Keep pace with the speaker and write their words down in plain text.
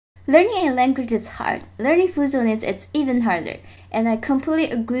Learning a language is hard. Learning Fuzhounese, it's even harder. And I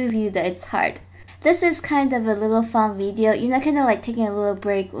completely agree with you that it's hard. This is kind of a little fun video, kind of like taking a little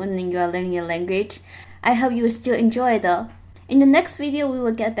break when you are learning a language. I hope you will still enjoy it though. In the next video, we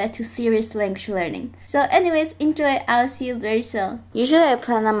will get back to serious language learning. So anyways, enjoy. I'll see you very soon. Usually I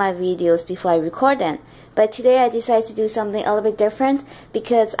plan on my videos before I record them. But today I decided to do something a little bit different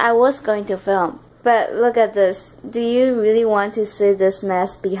because I was going to film. But look at this. Do you really want to see this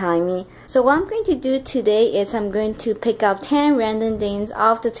mess behind me? So what I'm going to do today is I'm going to pick up 10 random things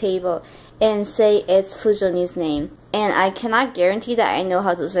off the table and say its Fuzhounese name. And I cannot guarantee that I know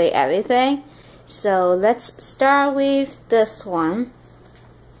how to say everything. So let's start with this one.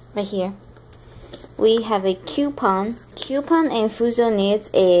 Right here. We have a coupon. Coupon in Fuzhounese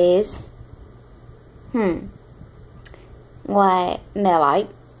is Ngoài mẹ lại,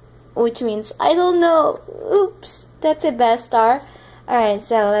 which means I don't know. Oops, that's a bad start. Alright,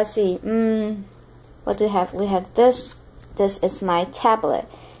 so let's see. What do we have? We have this. This is my tablet.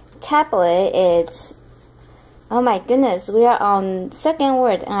 Tablet is, oh my goodness, we are on second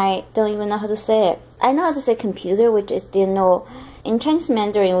word and I don't even know how to say it. I know how to say computer, which is 电脑. In Chinese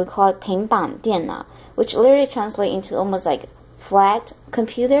Mandarin, we call it 平板电脑, which literally translates into almost like flat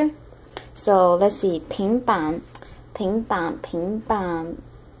computer. So let's see, 平板,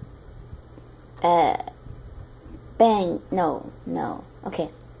 no, okay.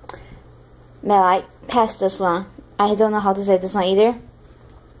 May I pass this one? I don't know how to say this one either.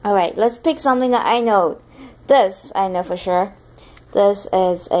 Alright, let's pick something that I know. This, I know for sure. This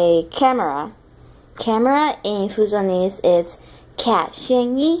is a camera. Camera in Fuzhounese is 卡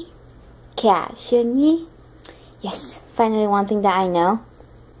声音. Yes, finally one thing that I know.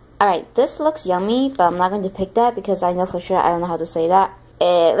 Alright, this looks yummy, but I'm not going to pick that because I know for sure I don't know how to say that.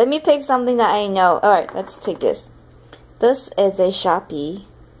 Let me pick something that I know. Alright, let's take this. This is a Shopee,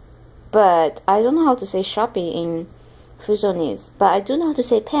 but I don't know how to say Shopee in Fuzhounese. But I do know how to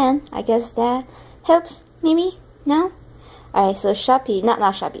say pen. I guess that helps, maybe? No? Alright, so Shopee, not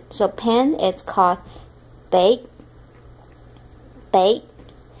Shopee. So pen, it's called bake.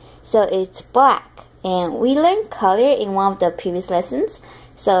 So it's black. And we learned color in one of the previous lessons.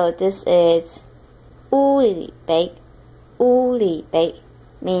 So this is 乌里白. 乌里白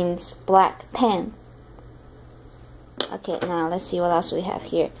means black pen. Okay, now let's see what else we have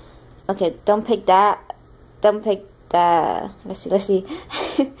here. Okay, don't pick that. Don't pick that. Let's see.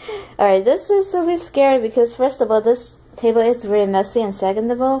 Alright, this is a bit scary because first of all, this table is very messy, and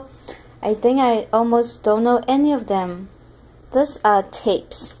second of all, I think I almost don't know any of them. These are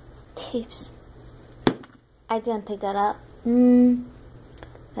tapes. Tapes. I didn't pick that up.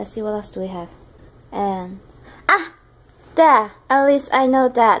 Let's see, what else do we have? And that, at least I know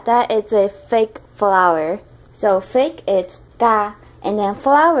that. That is a fake flower. So fake it's ga, and then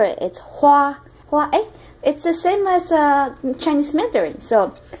flower it's hua. It's the same as Chinese Mandarin.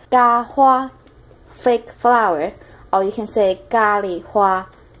 So ga hua, fake flower, or you can say ga li hua.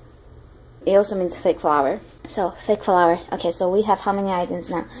 It also means fake flower. So fake flower. Okay, so we have how many items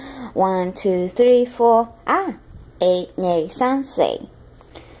now? 1, 2, 3, 4. 8, 9, 10, 11.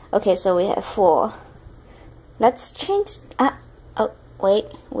 Okay, so we have 4. Let's change. Oh wait,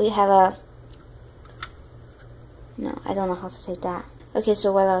 we have a. No, I don't know how to say that. Okay,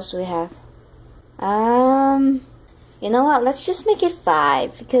 so what else do we have? You know what? Let's just make it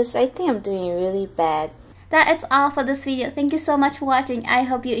 5 because I think I'm doing really bad. That is all for this video. Thank you so much for watching. I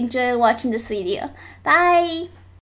hope you enjoy watching this video. Bye!